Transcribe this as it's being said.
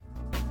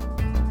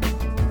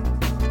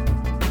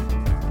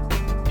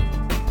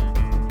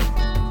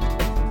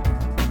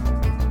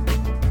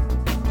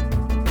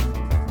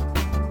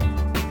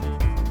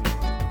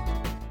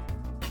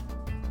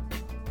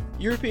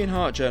European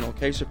Heart Journal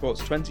Case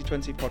Reports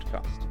 2020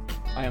 podcast.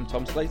 I am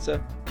Tom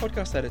Slater,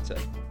 podcast editor.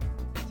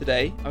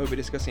 Today, I will be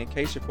discussing a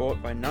case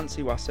report by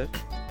Nancy Wassef,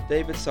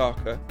 David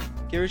Sarkar,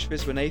 Girish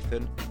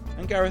Viswanathan,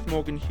 and Gareth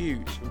Morgan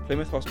Hughes from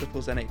Plymouth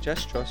Hospital's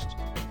NHS Trust,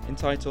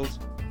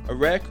 entitled A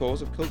Rare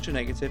Cause of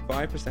Culture-Negative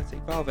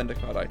Bioprosthetic Valve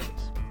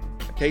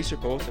Endocarditis, a case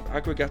report of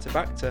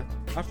Aggregatibacter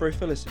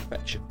aphrophilus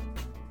infection.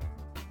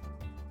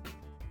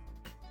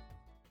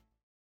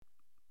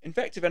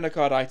 Infective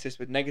endocarditis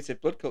with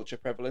negative blood culture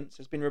prevalence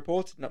has been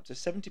reported in up to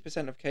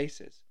 70% of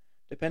cases,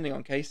 depending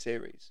on case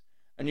series,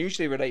 and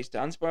usually relates to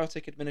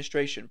antibiotic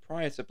administration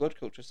prior to blood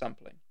culture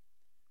sampling.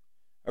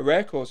 A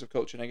rare cause of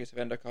culture-negative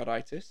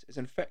endocarditis is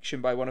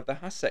infection by one of the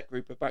HASEC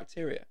group of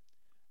bacteria,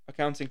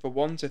 accounting for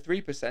 1 to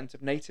 3%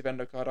 of native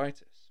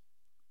endocarditis.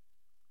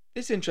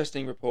 This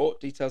interesting report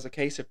details a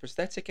case of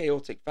prosthetic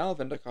aortic valve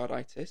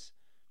endocarditis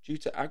due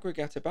to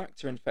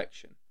Aggregatibacter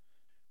infection,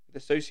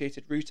 with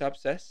associated root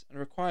abscess and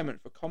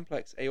requirement for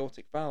complex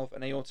aortic valve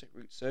and aortic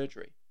root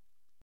surgery.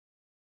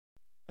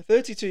 A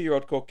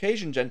 32-year-old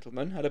Caucasian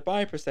gentleman had a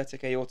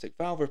bioprosthetic aortic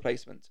valve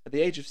replacement at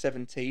the age of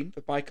 17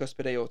 for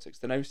bicuspid aortic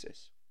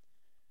stenosis.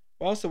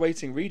 Whilst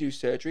awaiting redo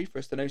surgery for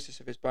a stenosis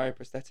of his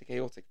bioprosthetic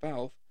aortic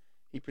valve,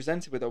 he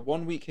presented with a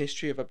 1-week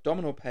history of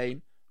abdominal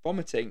pain,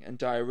 vomiting and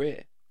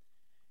diarrhea.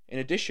 In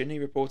addition, he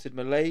reported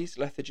malaise,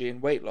 lethargy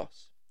and weight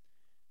loss.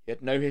 He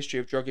had no history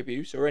of drug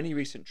abuse or any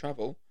recent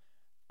travel,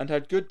 and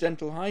had good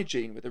dental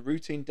hygiene with a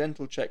routine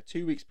dental check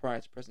 2 weeks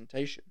prior to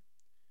presentation.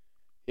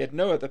 He had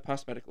no other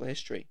past medical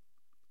history.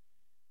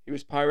 He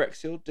was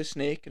pyrexial,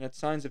 dyspneic, and had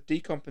signs of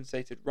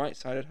decompensated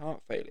right-sided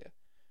heart failure,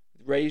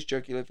 with raised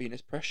jugular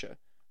venous pressure,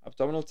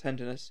 abdominal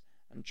tenderness,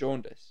 and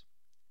jaundice.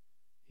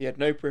 He had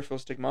no peripheral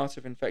stigmata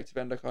of infective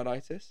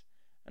endocarditis,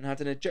 and had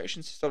an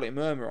ejection systolic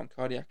murmur on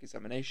cardiac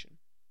examination.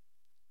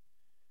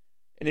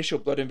 Initial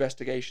blood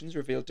investigations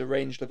revealed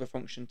deranged liver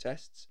function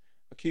tests,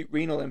 acute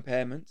renal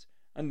impairment,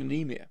 and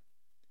anemia.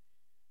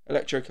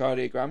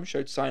 Electrocardiogram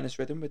showed sinus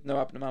rhythm with no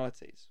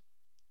abnormalities.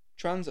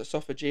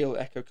 Transesophageal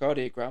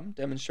echocardiogram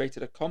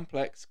demonstrated a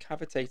complex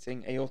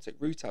cavitating aortic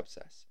root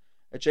abscess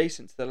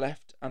adjacent to the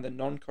left and the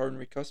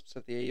non-coronary cusps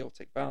of the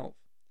aortic valve.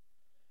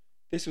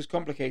 This was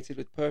complicated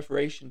with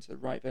perforation to the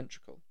right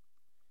ventricle.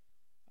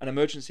 An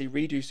emergency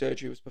redo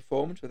surgery was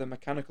performed with a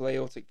mechanical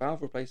aortic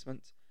valve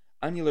replacement,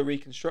 annular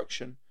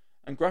reconstruction,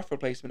 and graft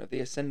replacement of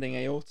the ascending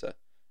aorta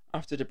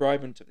after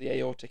debridement of the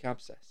aortic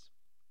abscess.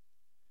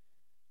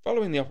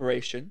 Following the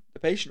operation, the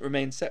patient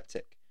remained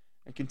septic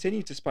and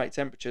continued to spike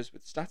temperatures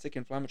with static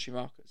inflammatory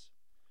markers.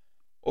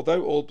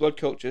 Although all blood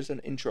cultures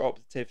and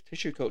intraoperative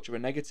tissue culture were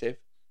negative,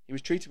 he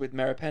was treated with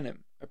meropenem,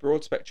 a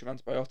broad-spectrum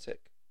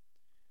antibiotic.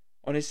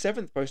 On his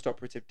 7th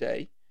post-operative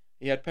day,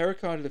 he had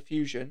pericardial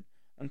effusion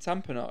and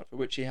tamponade, for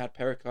which he had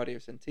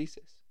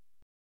pericardiocentesis.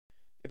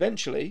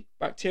 Eventually,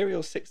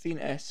 bacterial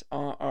 16S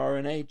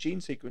rRNA gene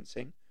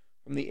sequencing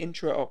from the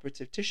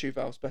intraoperative tissue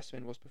valve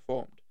specimen was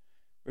performed,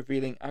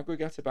 revealing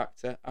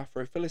Aggregatibacter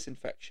aphrophilus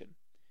infection,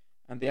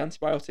 and the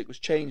antibiotic was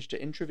changed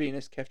to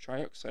intravenous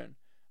ceftriaxone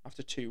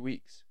after 2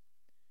 weeks.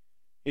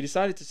 He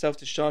decided to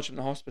self-discharge from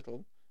the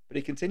hospital, but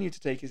he continued to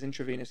take his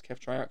intravenous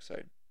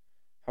ceftriaxone.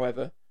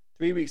 However,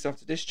 3 weeks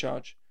after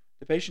discharge,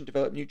 the patient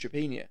developed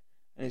neutropenia,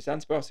 and his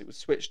antibiotic was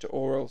switched to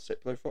oral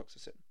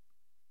ciprofloxacin.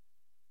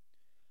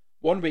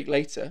 1 week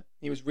later,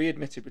 he was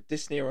readmitted with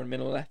dyspnea on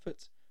minimal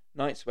effort,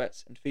 night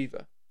sweats, and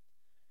fever.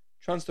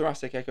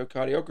 Transthoracic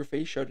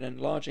echocardiography showed an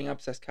enlarging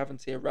abscess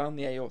cavity around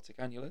the aortic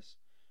annulus,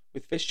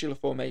 with fistula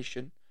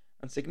formation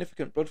and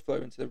significant blood flow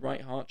into the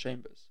right heart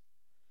chambers.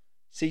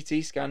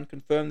 CT scan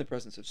confirmed the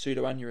presence of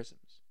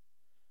pseudoaneurysms.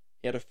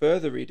 He had a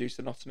further reduced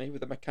stenotomy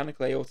with a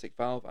mechanical aortic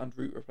valve and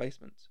root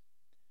replacement.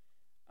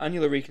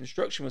 Annular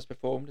reconstruction was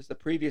performed as the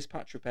previous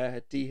patch repair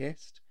had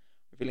dehisced,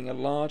 revealing a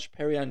large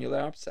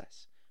periannular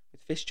abscess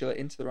with fistula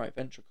into the right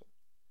ventricle.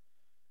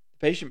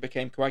 The patient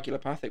became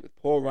coagulopathic with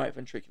poor right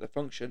ventricular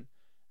function,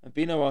 and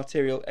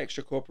veno-arterial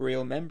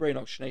extracorporeal membrane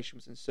oxygenation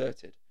was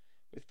inserted,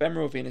 with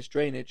femoral venous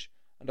drainage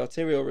and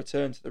arterial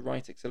return to the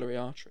right axillary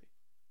artery.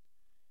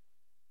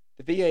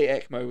 The VA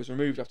ECMO was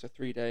removed after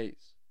 3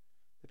 days.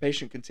 The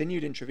patient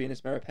continued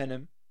intravenous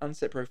meropenem and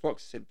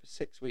ciprofloxacin for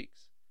 6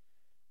 weeks.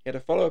 He had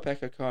a follow-up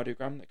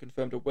echocardiogram that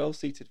confirmed a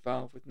well-seated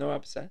valve with no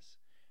abscess,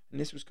 and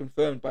this was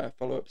confirmed by a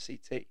follow-up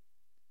CT. He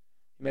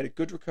made a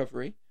good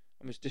recovery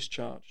and was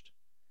discharged.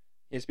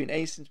 He has been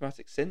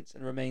asymptomatic since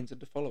and remains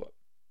under follow-up.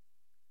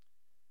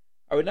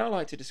 I would now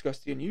like to discuss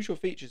the unusual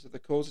features of the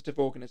causative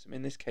organism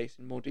in this case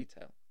in more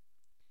detail.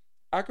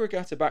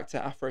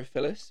 Aggregatibacter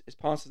aphrophilus is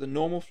part of the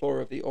normal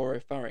flora of the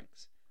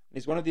oropharynx and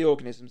is one of the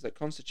organisms that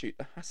constitute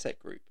the HASEC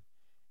group,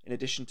 in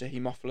addition to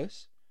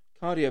Haemophilus,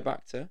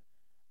 Cardiobacter,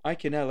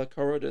 Eichinella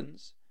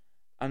corrodans,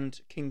 and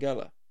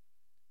Kingella.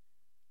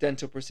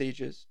 Dental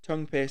procedures,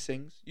 tongue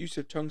piercings, use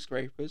of tongue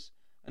scrapers,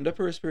 and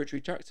upper respiratory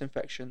tract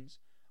infections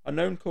are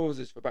known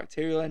causes for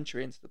bacterial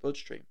entry into the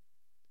bloodstream.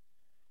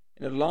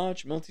 In a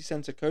large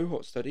multi-center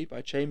cohort study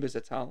by Chambers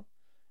et al.,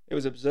 it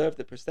was observed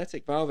that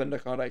prosthetic valve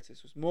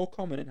endocarditis was more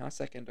common in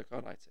HASEC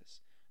endocarditis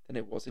than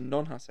it was in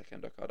non-HASEC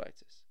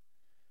endocarditis.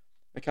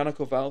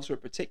 Mechanical valves are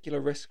at particular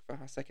risk for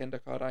Hasek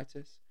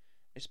endocarditis,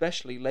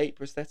 especially late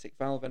prosthetic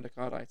valve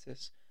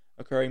endocarditis,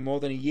 occurring more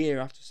than a year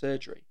after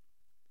surgery.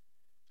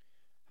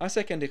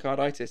 Hasek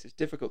endocarditis is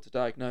difficult to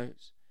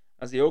diagnose,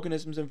 as the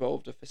organisms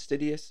involved are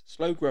fastidious,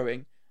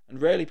 slow-growing,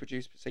 and rarely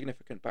produce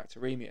significant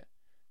bacteremia,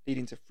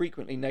 leading to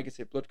frequently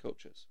negative blood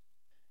cultures.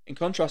 In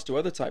contrast to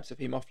other types of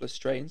Haemophilus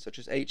strains, such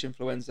as H.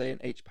 influenzae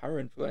and H.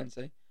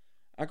 parainfluenzae,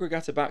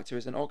 Aggregatibacter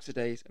is an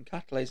oxidase and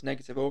catalase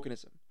negative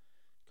organism,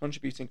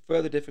 contributing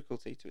further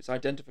difficulty to its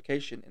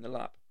identification in the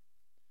lab.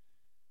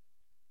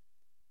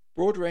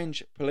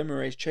 Broad-range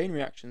polymerase chain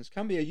reactions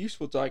can be a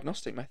useful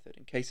diagnostic method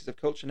in cases of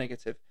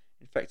culture-negative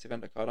infective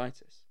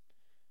endocarditis.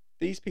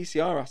 These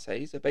PCR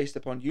assays are based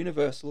upon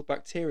universal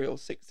bacterial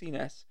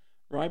 16S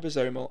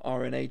ribosomal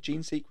RNA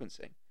gene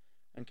sequencing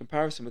and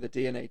comparison with a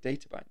DNA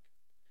databank.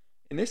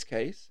 In this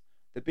case,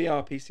 the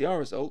BR-PCR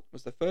result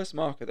was the first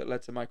marker that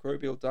led to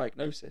microbial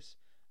diagnosis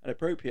and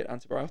appropriate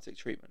antibiotic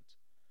treatment,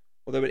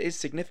 although it is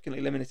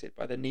significantly limited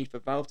by the need for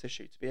valve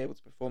tissue to be able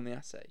to perform the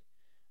assay,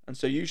 and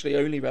so usually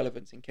only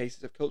relevant in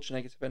cases of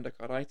culture-negative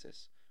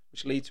endocarditis,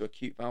 which lead to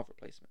acute valve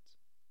replacement.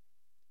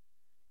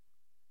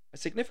 A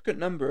significant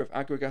number of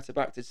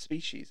Aggregatibacter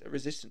species are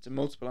resistant to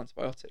multiple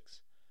antibiotics,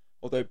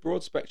 although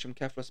broad-spectrum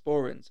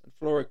cephalosporins and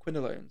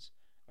fluoroquinolones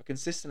are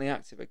consistently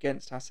active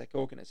against Hasek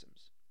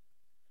organisms.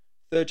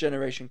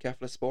 Third-generation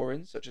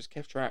cephalosporins, such as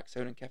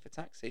ceftriaxone and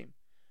cefotaxime,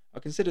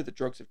 are considered the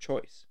drugs of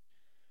choice.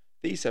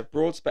 These have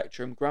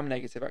broad-spectrum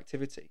gram-negative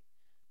activity,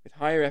 with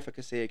higher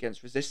efficacy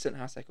against resistant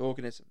Hasek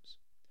organisms.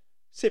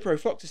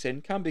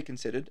 Ciprofloxacin can be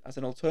considered as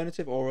an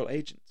alternative oral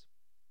agent.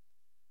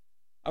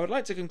 I would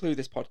like to conclude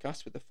this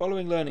podcast with the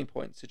following learning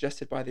points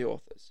suggested by the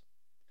authors.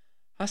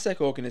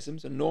 Hasek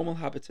organisms are normal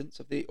habitants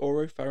of the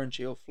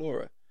oropharyngeal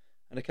flora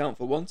and account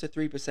for 1 to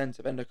 3%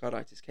 of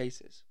endocarditis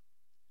cases.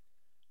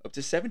 Up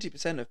to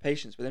 70% of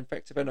patients with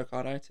infective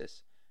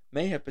endocarditis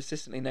may have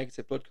persistently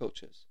negative blood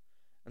cultures,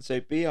 and so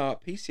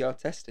BR-PCR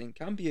testing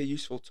can be a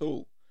useful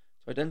tool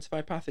to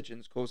identify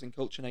pathogens causing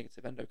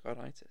culture-negative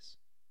endocarditis.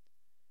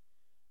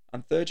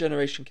 And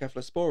third-generation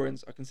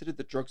cephalosporins are considered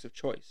the drugs of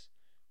choice,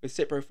 with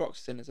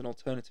ciprofloxacin as an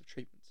alternative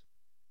treatment.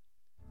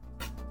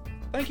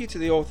 Thank you to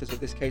the authors of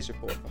this case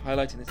report for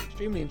highlighting this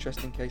extremely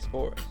interesting case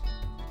for us,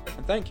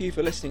 and thank you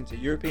for listening to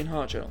European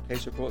Heart Journal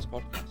Case Reports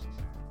podcasts.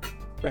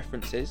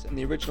 References and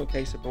the original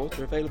case report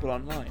are available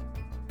online.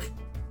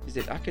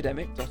 Visit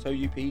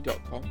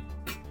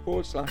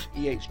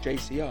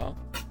academic.oup.com/EHJCR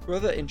for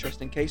other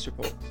interesting case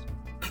reports.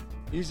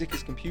 Music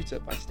is Computer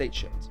by State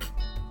Shirt.